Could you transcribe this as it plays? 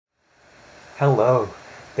Hello.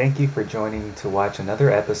 Thank you for joining to watch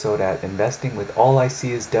another episode at Investing with All I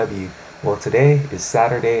See is W. Well, today is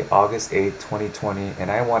Saturday, August 8th, 2020,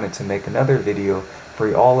 and I wanted to make another video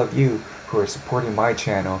for all of you who are supporting my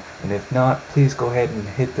channel. And if not, please go ahead and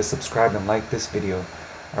hit the subscribe and like this video.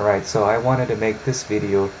 Alright, so I wanted to make this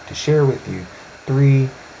video to share with you 3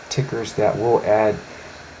 tickers that will add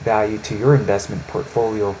value to your investment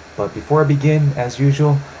portfolio. But before I begin, as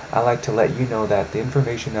usual, I like to let you know that the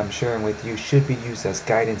information I'm sharing with you should be used as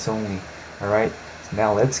guidance only. Alright, so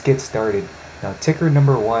now let's get started. Now ticker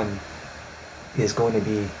number 1 is going to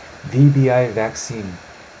be VBI vaccine.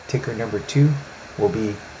 Ticker number 2 will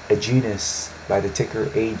be Agenus by the ticker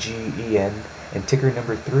AGEN. And ticker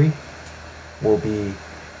number 3 will be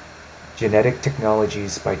Genetic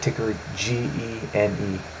Technologies by ticker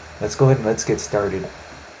GENE. Let's go ahead and let's get started.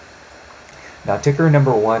 Now ticker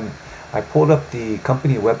number 1, I pulled up the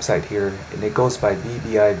company website here, and it goes by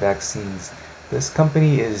VBI Vaccines. This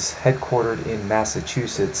company is headquartered in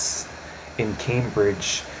Massachusetts, in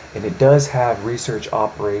Cambridge, and it does have research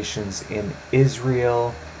operations in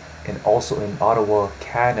Israel and also in Ottawa,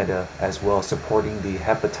 Canada as well, supporting the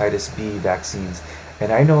hepatitis B vaccines.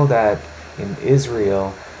 And I know that in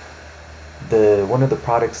Israel, one of the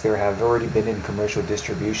products there have already been in commercial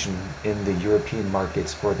distribution in the European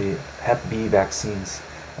markets for the Hep B vaccines.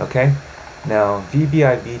 Okay, now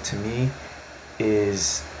VBIV to me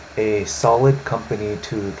is a solid company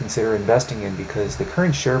to consider investing in because the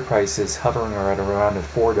current share price is hovering at around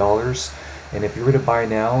 $4, and if you were to buy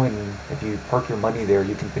now and if you park your money there,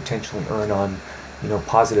 you can potentially earn on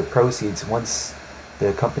positive proceeds once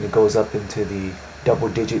the company goes up into the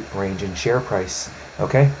double-digit range in share price.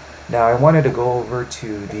 Okay, now I wanted to go over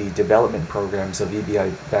to the development programs of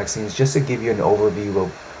VBI vaccines just to give you an overview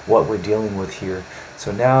of what we're dealing with here.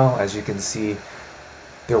 So now, as you can see,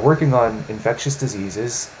 they're working on infectious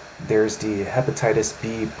diseases. There's the hepatitis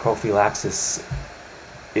B prophylaxis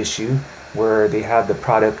issue where they have the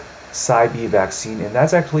product Cy-B vaccine, and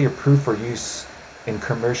that's actually approved for use and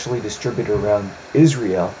commercially distributed around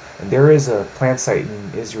Israel. And there is a plant site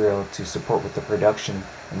in Israel to support with the production,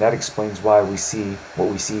 and that explains why we see what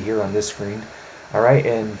we see here on this screen. Alright,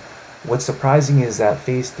 and what's surprising is that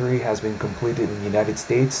phase 3 has been completed in the United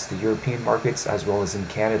States, the European markets, as well as in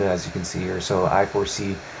Canada, as you can see here. So I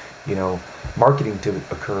foresee, marketing to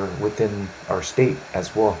occur within our state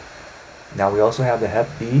as well. Now we also have the Hep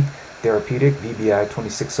B therapeutic VBI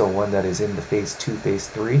 2601 that is in the phase 2, phase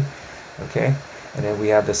 3. Okay, and then we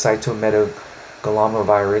have the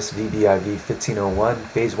cytomegalovirus VBIV 1501.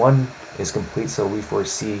 Phase 1 is complete, so we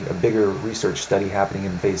foresee a bigger research study happening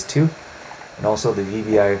in phase 2. And also the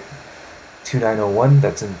VBI 2901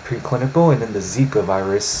 that's in preclinical, and then the Zika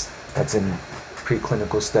virus that's in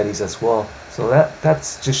preclinical studies as well. So that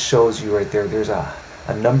just shows you right there, there's a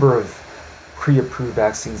number of pre-approved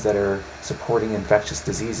vaccines that are supporting infectious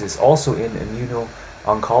diseases, also in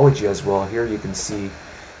immuno-oncology as well. Here you can see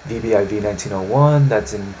VBIV 1901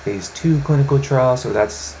 that's in phase 2 clinical trial, so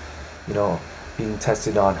that's being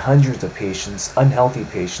tested on hundreds of patients, unhealthy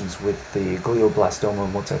patients with the glioblastoma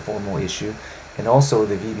multiforme issue, and also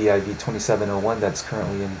the VBIV 2701 that's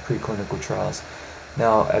currently in preclinical trials.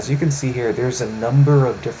 Now, as you can see here, there's a number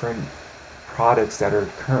of different products that are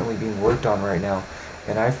currently being worked on right now,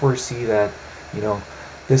 and I foresee that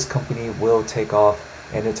this company will take off,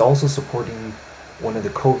 and it's also supporting one of the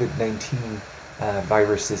Covid-19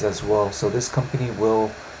 viruses as well. So this company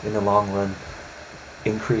will, in the long run,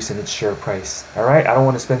 increase in its share price. Alright, I don't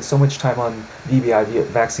want to spend so much time on VBIV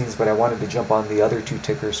vaccines, but I wanted to jump on the other 2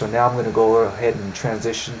 tickers. So now I'm going to go ahead and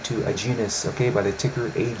transition to Agenus, okay, by the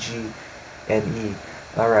ticker AGEN.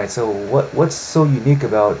 Alright, so what's so unique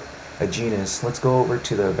about Agenus? Let's go over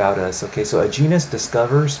to the About Us. Okay, so Agenus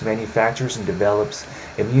discovers, manufactures, and develops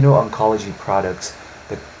immuno-oncology products.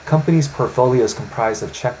 The company's portfolio is comprised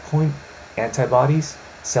of checkpoint antibodies,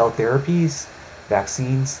 cell therapies,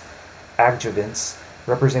 vaccines, adjuvants,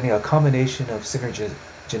 representing a combination of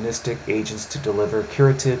synergistic agents to deliver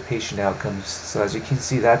curative patient outcomes. So as you can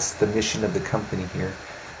see, that's the mission of the company here.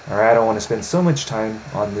 Alright, I don't want to spend so much time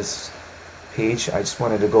on this page. I just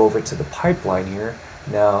wanted to go over to the pipeline here.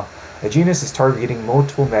 Now, Agenus is targeting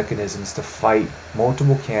multiple mechanisms to fight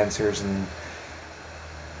multiple cancers and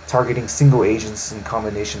targeting single agents and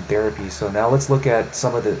combination therapy. So now let's look at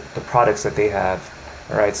some of the products that they have.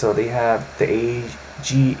 Alright, so they have the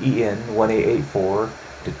AGEN 1884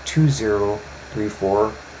 to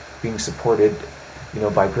 2034 being supported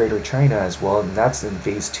by Greater China as well, and that's in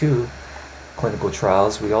phase 2 clinical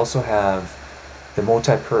trials. We also have the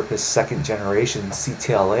multi-purpose second generation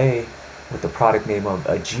CTLA with the product name of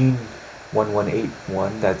AGEN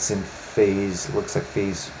 1181 that's in phase, looks like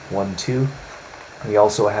phase 1-2. We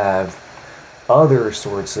also have other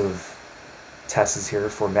sorts of tests here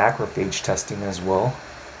for macrophage testing as well.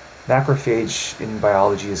 Macrophage in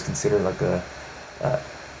biology is considered like a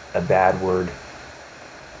bad word.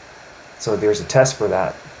 So there's a test for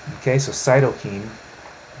that. Okay, so cytokine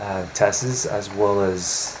tests, as well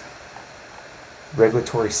as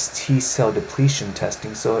regulatory T cell depletion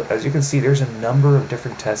testing. So as you can see, there's a number of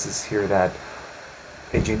different tests here that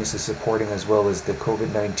Agenus is supporting, as well as the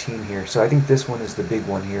Covid-19 here. So I think this one is the big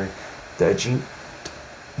one here, the AGEN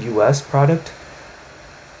US product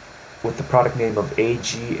with the product name of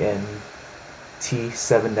AGEN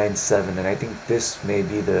T797, and I think this may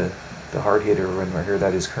be the hard hitter one right here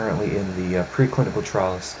that is currently in the preclinical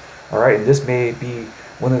trials. Alright, and this may be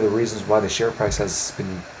one of the reasons why the share price has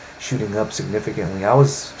been shooting up significantly. I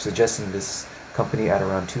was suggesting this company at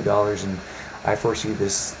around $2, and I foresee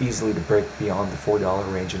this easily to break beyond the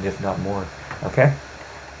 $4 range, and if not more. Okay?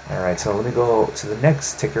 Alright, so let me go to the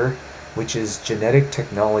next ticker, which is Genetic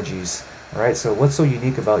Technologies. Alright, so what's so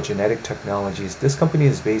unique about Genetic Technologies? This company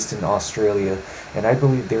is based in Australia, and I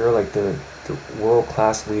believe they're like the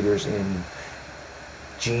world-class leaders in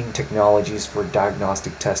gene technologies for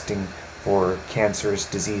diagnostic testing for cancers,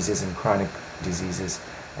 diseases, and chronic diseases.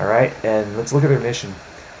 Alright, and let's look at their mission: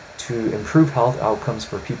 to improve health outcomes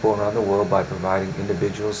for people around the world by providing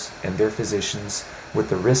individuals and their physicians with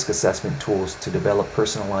the risk assessment tools to develop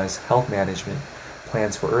personalized health management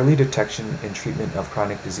plans for early detection and treatment of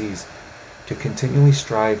chronic disease, to continually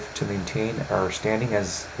strive to maintain our standing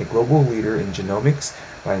as a global leader in genomics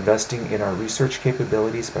by investing in our research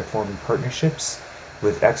capabilities, by forming partnerships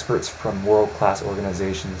with experts from world-class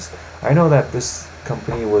organizations. I know that this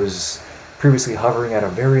company was previously hovering at a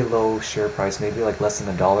very low share price, maybe like less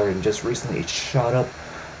than $1, and just recently it shot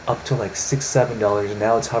up to like $6-7, and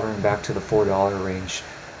now it's hovering back to the $4 range,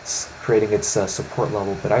 creating its support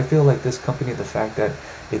level. But I feel like this company, the fact that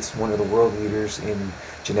it's one of the world leaders in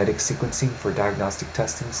genetic sequencing for diagnostic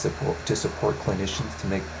testing to support clinicians to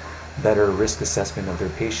make better risk assessment of their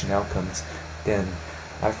patient outcomes, then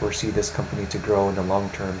I foresee this company to grow in the long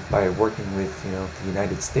term by working with, you know, the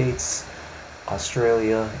United States,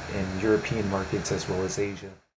 Australia, and European markets, as well as Asia.